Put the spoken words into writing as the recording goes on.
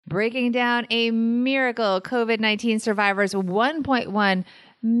breaking down a miracle COVID-19 survivor's $1.1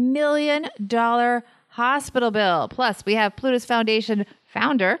 million hospital bill. Plus, we have Plutus Foundation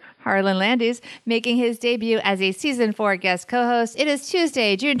founder Harlan Landes making his debut as a season 4 guest co-host. It is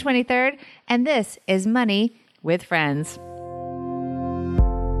Tuesday, June 23rd, and this is Money with Friends.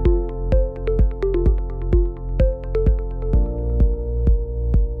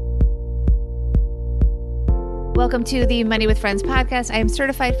 Welcome to the Money with Friends podcast. I am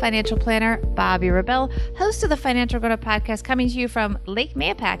certified financial planner Bobbi Rebel, host of the Financial Grown Up podcast, coming to you from Lake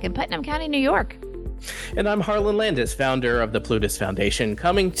Mayapack in Putnam County, New York. And I'm Harlan Landes, founder of the Plutus Foundation,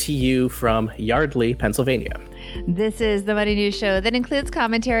 coming to you from Yardley, Pennsylvania. This is the Money News Show that includes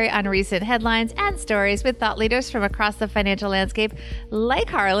commentary on recent headlines and stories with thought leaders from across the financial landscape. Like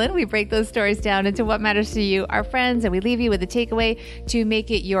Harlan, we break those stories down into what matters to you, our friends, and we leave you with a takeaway to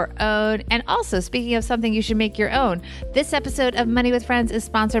make it your own. And also, speaking of something you should make your own, this episode of Money with Friends is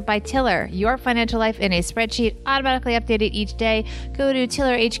sponsored by Tiller, your financial life in a spreadsheet, automatically updated each day. Go to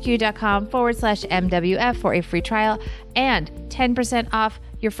tillerhq.com/MWF for a free trial and 10% off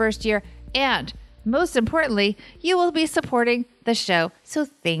your first year. And most importantly, you will be supporting the show. So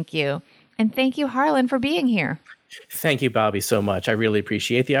thank you. And thank you, Harlan, for being here. Thank you, Bobbi, so much. I really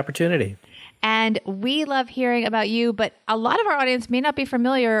appreciate the opportunity. And we love hearing about you, but a lot of our audience may not be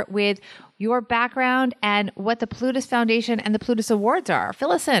familiar with your background and what the Plutus Foundation and the Plutus Awards are.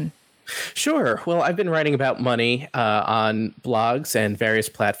 Fill us in. Sure. Well, I've been writing about money on blogs and various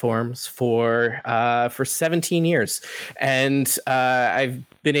platforms for 17 years. And I've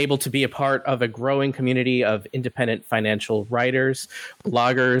been able to be a part of a growing community of independent financial writers,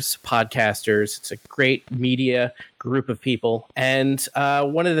 bloggers, podcasters. It's a great media group of people. And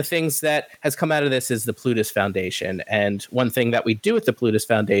one of the things that has come out of this is the Plutus Foundation. And one thing that we do at the Plutus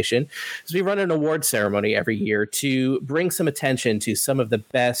Foundation is we run an award ceremony every year to bring some attention to some of the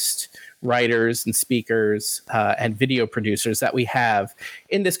best writers and speakers and video producers that we have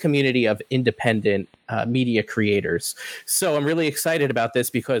in this community of independent media creators. So I'm really excited about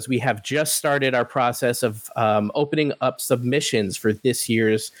this because we have just started our process of opening up submissions for this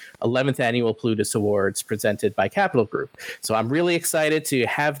year's 11th annual Plutus Awards presented by Capital Group. So I'm really excited to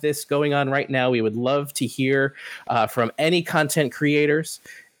have this going on right now. We would love to hear from any content creators.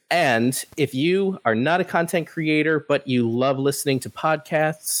 And if you are not a content creator, but you love listening to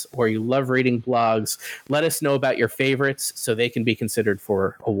podcasts or you love reading blogs, let us know about your favorites so they can be considered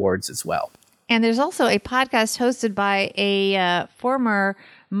for awards as well. And there's also a podcast hosted by a former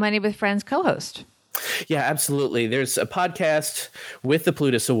Money with Friends co-host. Yeah, absolutely. There's a podcast with the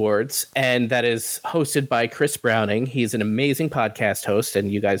Plutus Awards, and that is hosted by Chris Browning. He's an amazing podcast host, and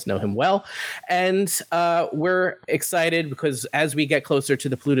you guys know him well. And we're excited because as we get closer to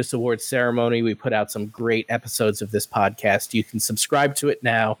the Plutus Awards ceremony, we put out some great episodes of this podcast. You can subscribe to it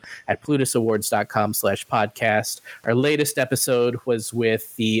now at plutusawards.com/podcast. Our latest episode was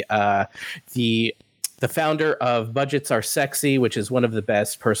with the founder of Budgets Are Sexy, which is one of the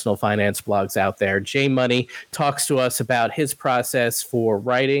best personal finance blogs out there. Jay Money talks to us about his process for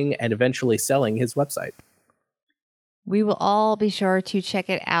writing and eventually selling his website. We will all be sure to check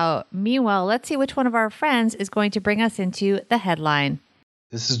it out. Meanwhile, let's see which one of our friends is going to bring us into the headline.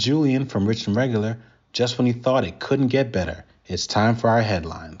 This is Julian from Rich and Regular. Just when you thought it couldn't get better, it's time for our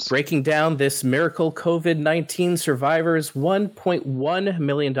headlines. Breaking down this miracle COVID-19 survivor's $1.1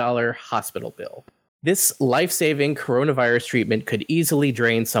 million hospital bill. This life-saving coronavirus treatment could easily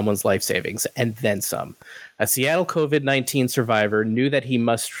drain someone's life savings, and then some. A Seattle COVID-19 survivor knew that he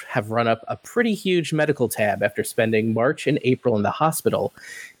must have run up a pretty huge medical tab after spending March and April in the hospital,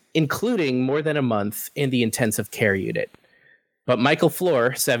 including more than a month in the intensive care unit. But Michael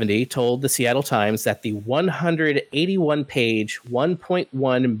Floor, 70, told the Seattle Times that the 181-page,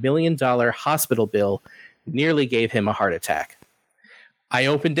 $1.1 million hospital bill nearly gave him a heart attack. I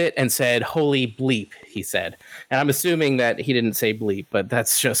opened it and said, "Holy bleep," he said. And I'm assuming that he didn't say bleep, but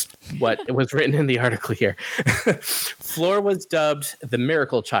that's just what was written in the article here. Floor was dubbed the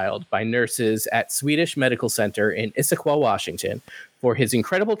miracle child by nurses at Swedish Medical Center in Issaquah, Washington, for his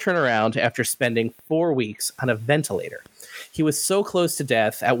incredible turnaround after spending 4 weeks on a ventilator. He was so close to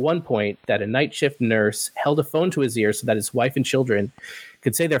death at one point that a night shift nurse held a phone to his ear so that his wife and children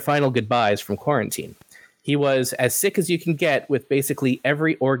could say their final goodbyes from quarantine. He was as sick as you can get, with basically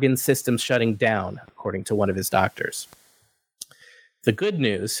every organ system shutting down, according to one of his doctors. The good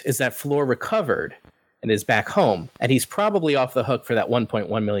news is that Floor recovered and is back home, and he's probably off the hook for that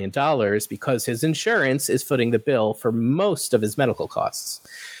 $1.1 million because his insurance is footing the bill for most of his medical costs.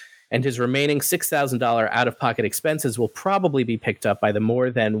 And his remaining $6,000 out-of-pocket expenses will probably be picked up by the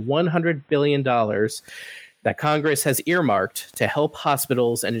more than $100 billion that Congress has earmarked to help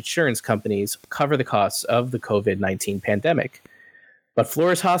hospitals and insurance companies cover the costs of the COVID-19 pandemic. But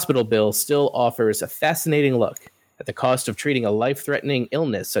Flora's hospital bill still offers a fascinating look at the cost of treating a life-threatening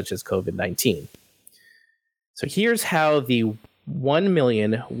illness such as COVID-19. So here's how the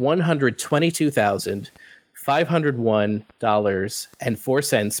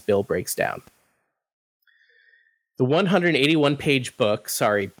 $1,122,501.04 bill breaks down. The 181-page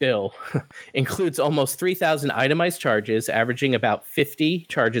bill includes almost 3,000 itemized charges, averaging about 50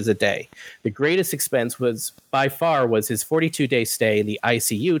 charges a day. The greatest expense was his 42-day stay in the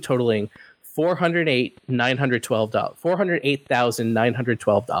ICU, totaling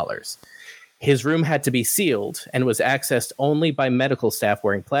 $408,912. His room had to be sealed and was accessed only by medical staff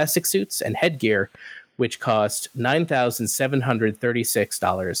wearing plastic suits and headgear, which cost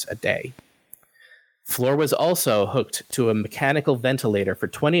 $9,736 a day. Floor was also hooked to a mechanical ventilator for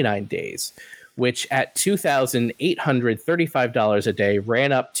 29 days, which at $2,835 a day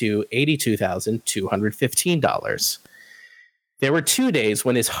ran up to $82,215. There were 2 days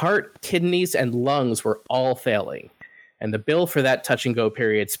when his heart, kidneys, and lungs were all failing, and the bill for that touch-and-go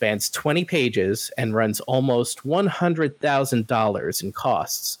period spans 20 pages and runs almost $100,000 in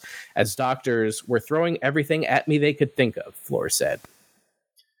costs, as doctors were throwing everything at me they could think of, Floor said.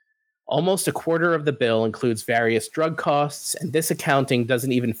 Almost a quarter of the bill includes various drug costs, and this accounting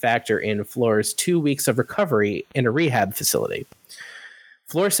doesn't even factor in Floor's 2 weeks of recovery in a rehab facility.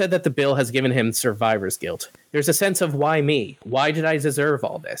 Floor said that the bill has given him survivor's guilt. There's a sense of why me? Why did I deserve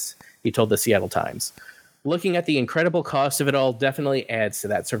all this? He told the Seattle Times. Looking at the incredible cost of it all definitely adds to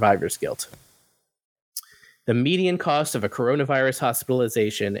that survivor's guilt. The median cost of a coronavirus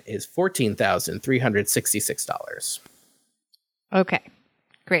hospitalization is $14,366. Okay,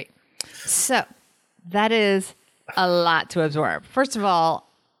 great. So that is a lot to absorb. First of all,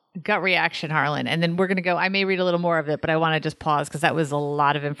 gut reaction, Harlan. And then we're going to go, I may read a little more of it, but I want to just pause because that was a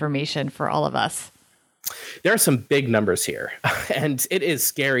lot of information for all of us. There are some big numbers here, and it is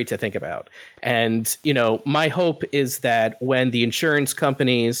scary to think about. And, my hope is that when the insurance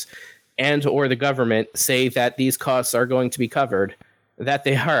companies and or the government say that these costs are going to be covered, that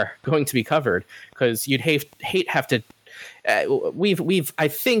they are going to be covered, because you'd hate have to. I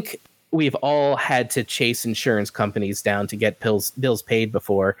think we've all had to chase insurance companies down to get bills paid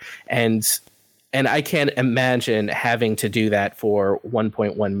before, and I can't imagine having to do that for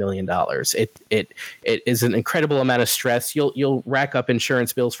 $1.1 million. It is an incredible amount of stress. You'll rack up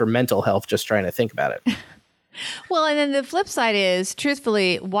insurance bills for mental health just trying to think about it. Well, and then the flip side is,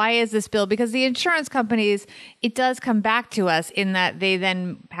 truthfully, why is this bill? Because the insurance companies, it does come back to us in that they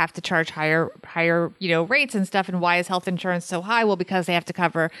then have to charge higher, rates and stuff. And why is health insurance so high? Well, because they have to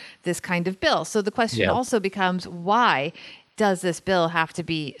cover this kind of bill. So the question also becomes, why does this bill have to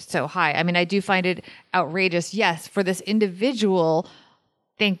be so high? I mean, I do find it outrageous. Yes, for this individual,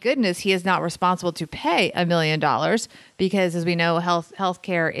 thank goodness he is not responsible to pay $1 million, because as we know,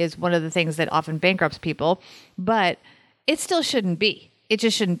 healthcare is one of the things that often bankrupts people, but it still shouldn't be. It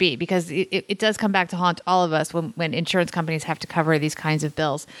just shouldn't be, because it does come back to haunt all of us when insurance companies have to cover these kinds of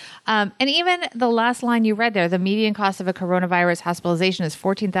bills. And even the last line you read there, the median cost of a coronavirus hospitalization is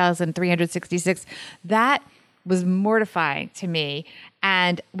 $14,366. That was mortifying to me.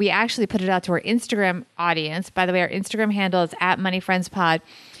 And we actually put it out to our Instagram audience. By the way, our Instagram handle is @MoneyFriendsPod.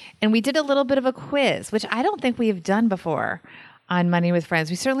 And we did a little bit of a quiz, which I don't think we've done before on Money with Friends.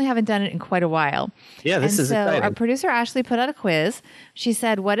 We certainly haven't done it in quite a while. Yeah, this is exciting. Our producer, Ashley, put out a quiz. She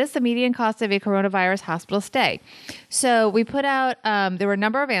said, what is the median cost of a coronavirus hospital stay? So we put out, there were a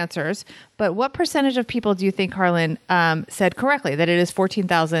number of answers, but what percentage of people do you think, Harlan, said correctly that it is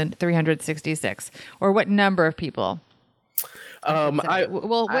 $14,366? Or what number of people?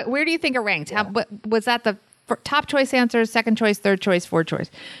 Where do you think it ranked? Yeah. Was that the top choice answers, second choice, third choice, fourth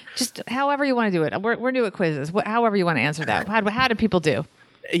choice? Just however you want to do it. We're new at quizzes. However you want to answer that. How do people do?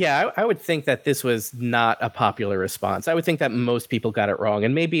 Yeah, I would think that this was not a popular response. I would think that most people got it wrong,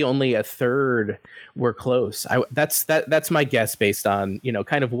 and maybe only a third were close. That's my guess based on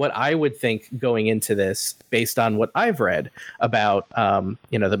kind of what I would think going into this, based on what I've read about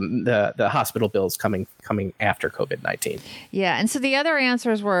the hospital bills coming after COVID-19. Yeah, and so the other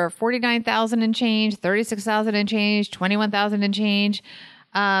answers were 49,000 and change, 36,000 and change, 21,000 and change.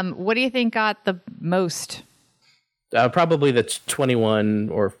 What do you think got the most? Probably the 21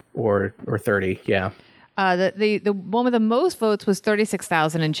 or 30. Yeah. The one with the most votes was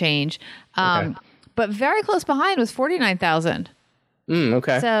 36,000 and change. Okay. But very close behind was 49,000.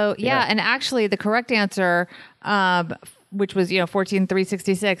 Okay. So yeah, and actually the correct answer, which was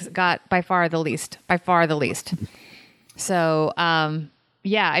 14,366, got by far the least. So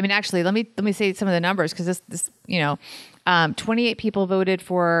Yeah, I mean, actually, let me say some of the numbers because this 28 people voted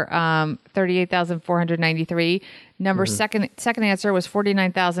for 38,493. Second answer was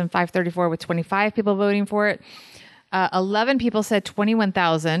 49,534 with 25 people voting for it. 11 people said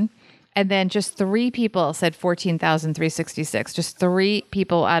 21,000. And then just 3 people said 14,366. Just 3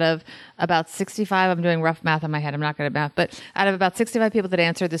 people out of about 65. I'm doing rough math in my head. I'm not good at math. But out of about 65 people that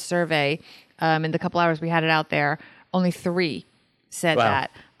answered the survey in the couple hours we had it out there, only 3 said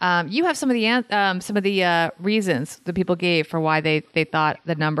that. You have some of the reasons that people gave for why they thought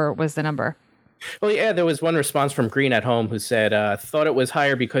the number was the number. Well, yeah, there was one response from Green at Home who said, thought it was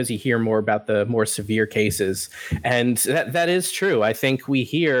higher because you hear more about the more severe cases. And that is true. I think we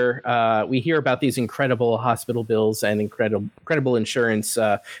hear about these incredible hospital bills and incredible insurance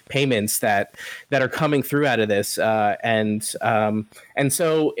payments that are coming through out of this. And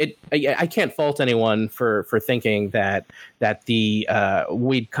so I can't fault anyone for thinking that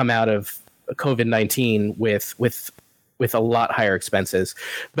we'd come out of COVID-19 with a lot higher expenses.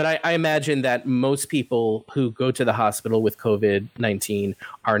 But I imagine that most people who go to the hospital with COVID-19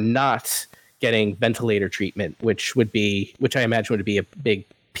 are not getting ventilator treatment, which I imagine would be a big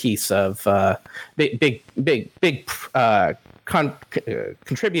piece of big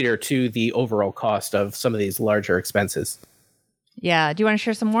contributor to the overall cost of some of these larger expenses. Yeah. Do you want to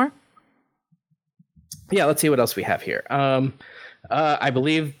share some more? Yeah, let's see what else we have here. I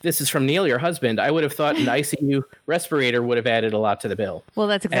believe this is from Neil, your husband. I would have thought an ICU respirator would have added a lot to the bill. Well,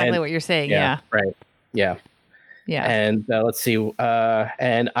 that's exactly what you're saying. Yeah. Right. Yeah. Yeah. And let's see.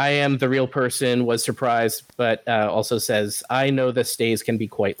 And I am the real person was surprised, but also says, I know the stays can be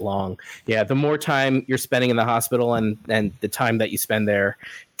quite long. Yeah. The more time you're spending in the hospital and the time that you spend there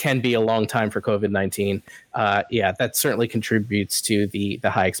can be a long time for COVID-19. Yeah, that certainly contributes to the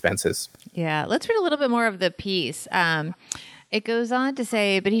high expenses. Yeah. Let's read a little bit more of the piece. It goes on to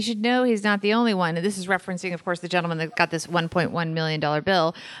say, but he should know he's not the only one. And this is referencing, of course, the gentleman that got this $1.1 million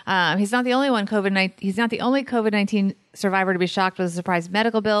bill. He's not the only one. He's not the only COVID-19 survivor to be shocked with a surprise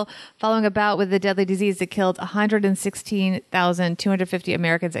medical bill following a bout with the deadly disease that killed 116,250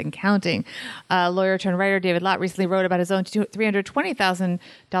 Americans and counting. Lawyer turned writer David Lott recently wrote about his own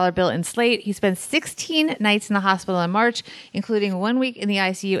 $320,000 bill in Slate. He spent 16 nights in the hospital in March, including 1 week in the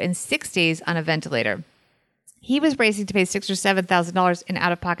ICU and 6 days on a ventilator. He was bracing to pay $6,000 or $7,000 in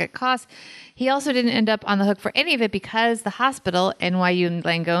out-of-pocket costs. He also didn't end up on the hook for any of it because the hospital, NYU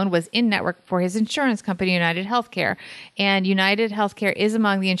Langone, was in network for his insurance company, United Healthcare. And United Healthcare is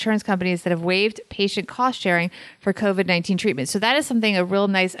among the insurance companies that have waived patient cost sharing for COVID-19 treatment. So that is something a real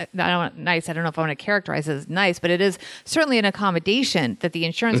nice, I don't know if I want to characterize it as nice, but it is certainly an accommodation that the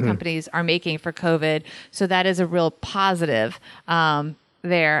insurance companies are making for COVID. So that is a real positive.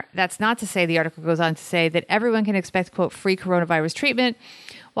 There. That's not to say, the article goes on to say, that everyone can expect, quote, free coronavirus treatment.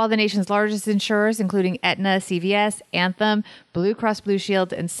 While the nation's largest insurers, including Aetna, CVS, Anthem, Blue Cross Blue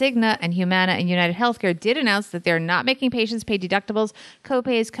Shield, and Cigna, and Humana, and United Healthcare did announce that they're not making patients pay deductibles,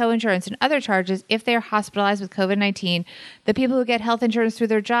 copays, coinsurance, and other charges if they are hospitalized with COVID-19, the people who get health insurance through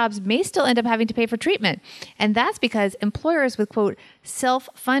their jobs may still end up having to pay for treatment. And that's because employers with, quote,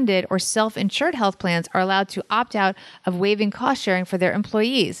 self-funded or self-insured health plans are allowed to opt out of waiving cost sharing for their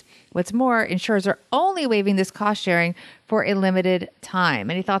employees. What's more, insurers are only waiving this cost sharing for a limited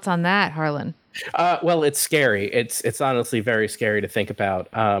time. Any thoughts on that, Harlan? Well, it's scary. It's honestly very scary to think about.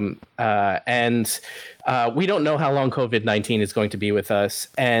 And we don't know how long COVID-19 is going to be with us.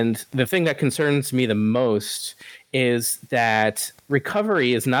 And the thing that concerns me the most is that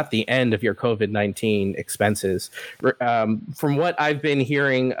recovery is not the end of your COVID-19 expenses. From what I've been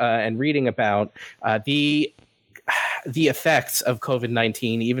hearing and reading about, the effects of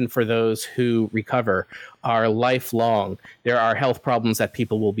COVID-19, even for those who recover, are lifelong. There are health problems that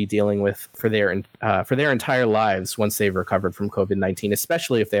people will be dealing with for their entire lives once they've recovered from COVID-19,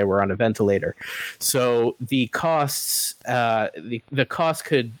 especially if they were on a ventilator. So the costs, the cost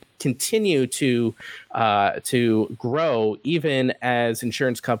could continue to grow even as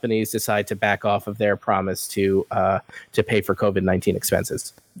insurance companies decide to back off of their promise to pay for COVID-19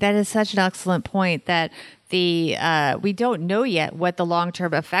 expenses. That is such an excellent point that we don't know yet what the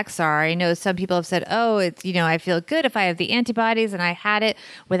long-term effects are. I know some people have said, oh, it's, I feel good if I have the antibodies and I had it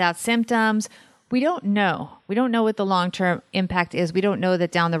without symptoms. We don't know. We don't know what the long-term impact is. We don't know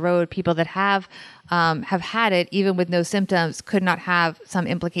that down the road, people that have had it, even with no symptoms, could not have some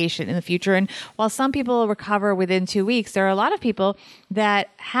implication in the future. And while some people recover within 2 weeks, there are a lot of people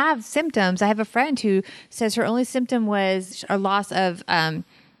that have symptoms. I have a friend who says her only symptom was a loss of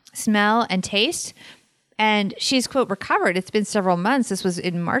smell and taste. And she's, quote, recovered. It's been several months. This was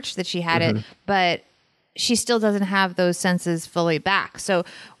in March that she had it. But she still doesn't have those senses fully back. So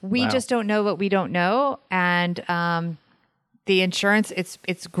we just don't know what we don't know. And the insurance,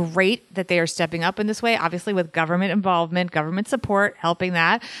 it's great that they are stepping up in this way, obviously with government involvement, government support, helping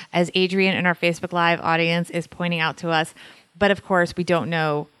that, as Adrian in our Facebook Live audience is pointing out to us. But of course, we don't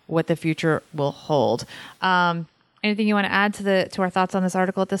know what the future will hold. Anything you want to add to our thoughts on this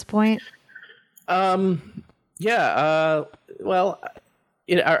article at this point? Well,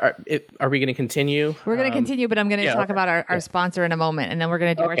 are we going to continue? We're going to continue, but I'm going to talk about our sponsor in a moment, and then we're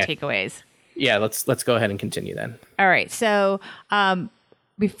going to do our takeaways. Yeah, let's go ahead and continue then. All right. So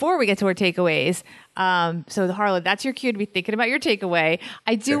before we get to our takeaways, so Harlan, that's your cue to be thinking about your takeaway.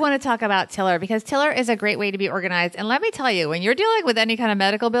 I do want to talk about Tiller, because Tiller is a great way to be organized. And let me tell you, when you're dealing with any kind of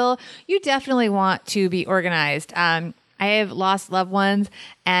medical bill, you definitely want to be organized. I have lost loved ones,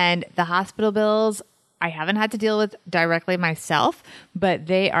 and the hospital bills I haven't had to deal with directly myself, but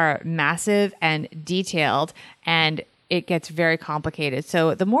they are massive and detailed, and it gets very complicated.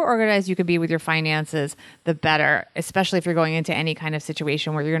 So the more organized you can be with your finances, the better, especially if you're going into any kind of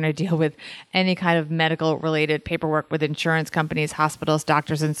situation where you're going to deal with any kind of medical related paperwork with insurance companies, hospitals,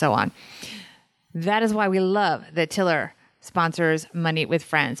 doctors, and so on. That is why we love that Tiller sponsors Money with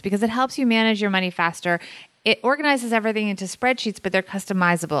Friends, because it helps you manage your money faster. It organizes everything into spreadsheets, but they're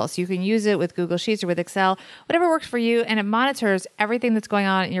customizable. So you can use it with Google Sheets or with Excel, whatever works for you. And it monitors everything that's going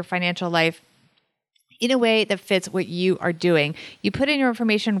on in your financial life in a way that fits what you are doing. You put in your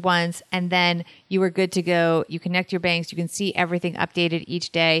information once, and then you are good to go. You connect your banks. You can see everything updated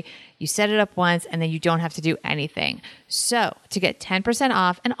each day. You set it up once, and then you don't have to do anything. So to get 10%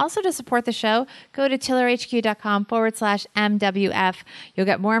 off and also to support the show, go to tillerhq.com/MWF. You'll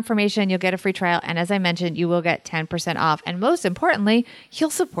get more information. You'll get a free trial. And as I mentioned, you will get 10% off. And most importantly, you'll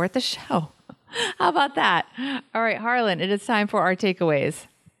support the show. How about that? All right, Harlan, it is time for our takeaways.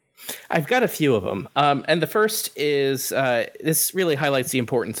 I've got a few of them. And the first is this really highlights the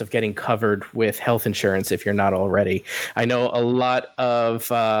importance of getting covered with health insurance if you're not already. I know a lot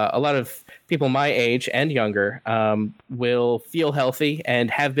of people my age and younger will feel healthy and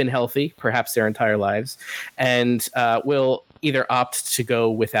have been healthy, perhaps their entire lives, and will either opt to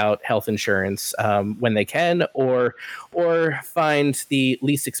go without health insurance when they can, or find the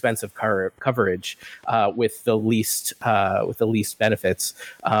least expensive coverage with the least benefits.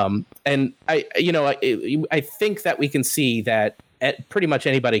 And I think that we can see that pretty much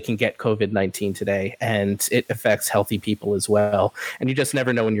anybody can get COVID-19 today, and it affects healthy people as well. And you just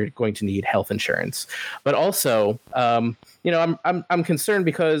never know when you're going to need health insurance. But also, I'm concerned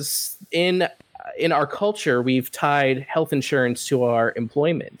because in our culture, we've tied health insurance to our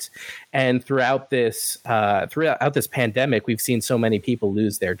employment, and throughout this pandemic, we've seen so many people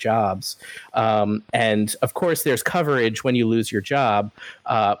lose their jobs. And of course, there's coverage when you lose your job,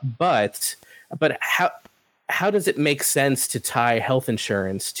 but how does it make sense to tie health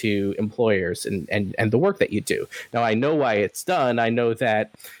insurance to employers and the work that you do? Now, I know why it's done. I know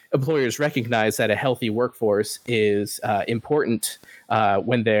that employers recognize that a healthy workforce is important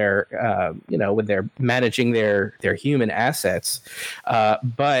when they're managing their human assets.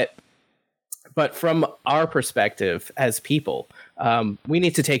 But from our perspective as people, we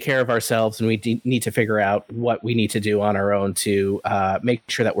need to take care of ourselves, and we need to figure out what we need to do on our own to make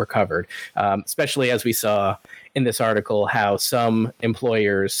sure that we're covered, especially as we saw in this article how some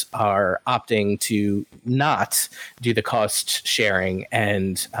employers are opting to not do the cost sharing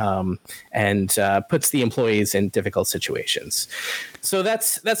and puts the employees in difficult situations. So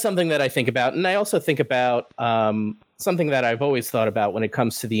that's something that I think about. And I also think about something that I've always thought about when it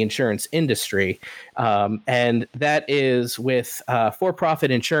comes to the insurance industry, and that is with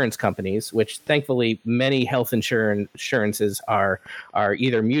for-profit insurance companies, which thankfully many health insurances are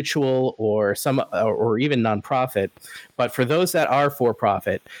either mutual or even nonprofit. But for those that are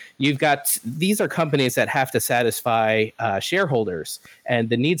for-profit, these are companies that have to satisfy shareholders, and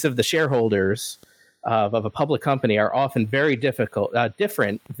the needs of the shareholders of a public company are often very different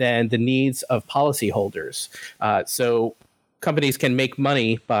than the needs of policyholders. So companies can make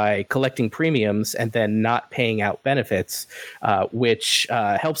money by collecting premiums and then not paying out benefits, which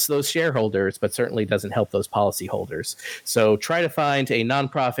helps those shareholders, but certainly doesn't help those policyholders. So try to find a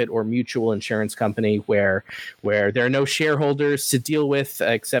nonprofit or mutual insurance company where there are no shareholders to deal with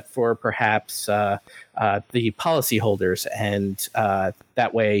except for perhaps the policyholders, and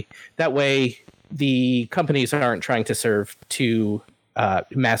that way the companies aren't trying to serve two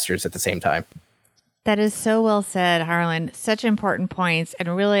masters at the same time. That is so well said, Harlan. Such important points.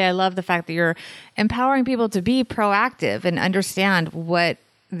 And really, I love the fact that you're empowering people to be proactive and understand what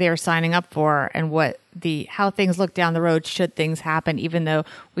they're signing up for and what how things look down the road should things happen. Even though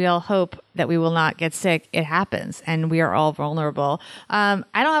we all hope that we will not get sick, it happens, and we are all vulnerable. I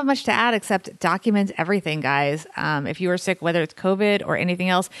don't have much to add except document everything, guys. If you are sick, whether it's COVID or anything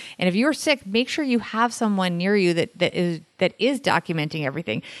else, and if you are sick, make sure you have someone near you that is documenting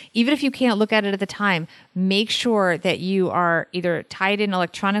everything. Even if you can't look at it at the time, make sure that you are either tied in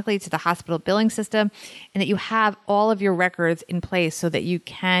electronically to the hospital billing system and that you have all of your records in place so that you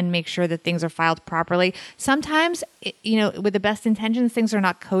can make sure that things are filed properly. Sometimes, with the best intentions, things are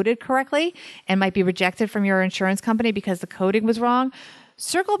not coded correctly and might be rejected from your insurance company because the coding was wrong.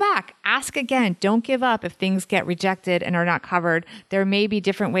 Circle back, ask again. Don't give up if things get rejected and are not covered. There may be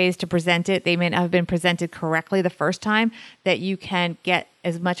different ways to present it. They may not have been presented correctly the first time, that you can get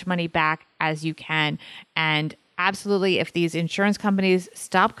as much money back as you can. And absolutely, if these insurance companies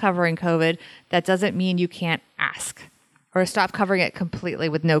stop covering COVID, that doesn't mean you can't ask, or stop covering it completely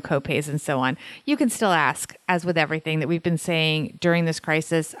with no copays and so on. You can still ask, as with everything that we've been saying during this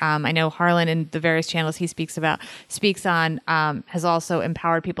crisis. I know Harlan, in the various channels he speaks on, has also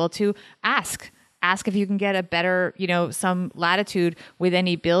empowered people to ask. Ask if you can get a better, some latitude with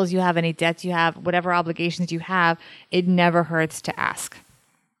any bills you have, any debts you have, whatever obligations you have. It never hurts to ask.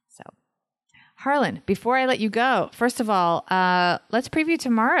 So, Harlan, before I let you go, first of all, let's preview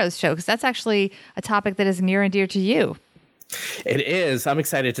tomorrow's show, because that's actually a topic that is near and dear to you. It is. I'm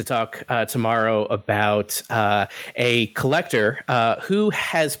excited to talk tomorrow about a collector who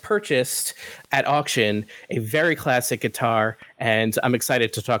has purchased at auction a very classic guitar, and I'm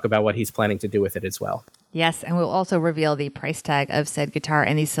excited to talk about what he's planning to do with it as well. Yes, and we'll also reveal the price tag of said guitar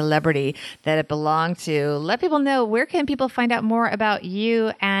and the celebrity that it belonged to. Let people know, where can people find out more about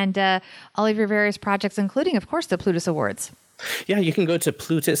you and all of your various projects, including, of course, the Plutus Awards? Yeah, you can go to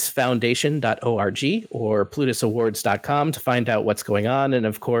plutusfoundation.org or plutusawards.com to find out what's going on. And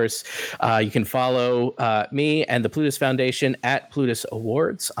of course, you can follow me and the Plutus Foundation at Plutus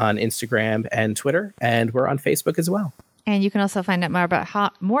Awards on Instagram and Twitter. And we're on Facebook as well. And you can also find out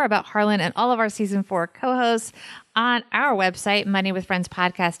more about Harlan and all of our season 4 co-hosts on our website,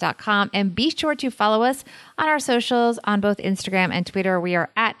 moneywithfriendspodcast.com. And be sure to follow us on our socials on both Instagram and Twitter. We are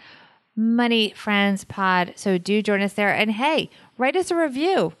at Money Friends Pod. So do join us there. And hey, write us a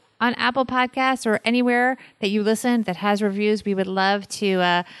review on Apple Podcasts or anywhere that you listen that has reviews. We would love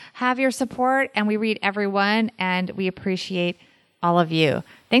to have your support, and we read everyone, and we appreciate all of you.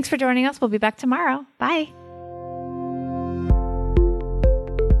 Thanks for joining us. We'll be back tomorrow. Bye.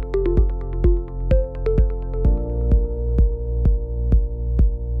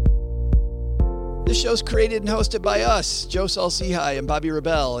 This show's created and hosted by us, Joe Salsihai and Bobbi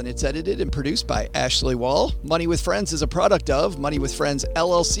Rebell, and it's edited and produced by Ashley Wall. Money with Friends is a product of Money with Friends,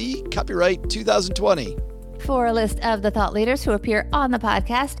 LLC, copyright 2020. For a list of the thought leaders who appear on the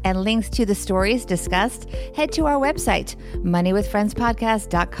podcast and links to the stories discussed, head to our website,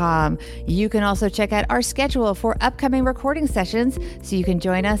 moneywithfriendspodcast.com. You can also check out our schedule for upcoming recording sessions so you can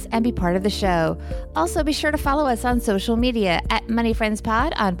join us and be part of the show. Also, be sure to follow us on social media at Money Friends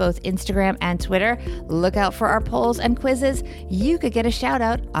Pod on both Instagram and Twitter. Look out for our polls and quizzes. You could get a shout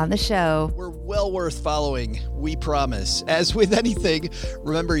out on the show. We're well worth following, we promise. As with anything,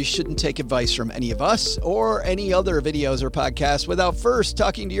 remember you shouldn't take advice from any of us or any other videos or podcasts without first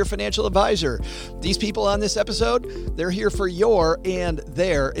talking to your financial advisor. These people on this episode, they're here for your and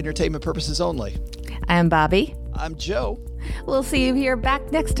their entertainment purposes only. I'm Bobbi. I'm Joe. We'll see you here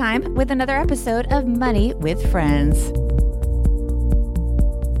back next time with another episode of Money with Friends.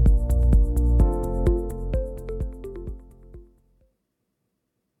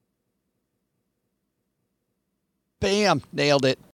 Bam! Nailed it.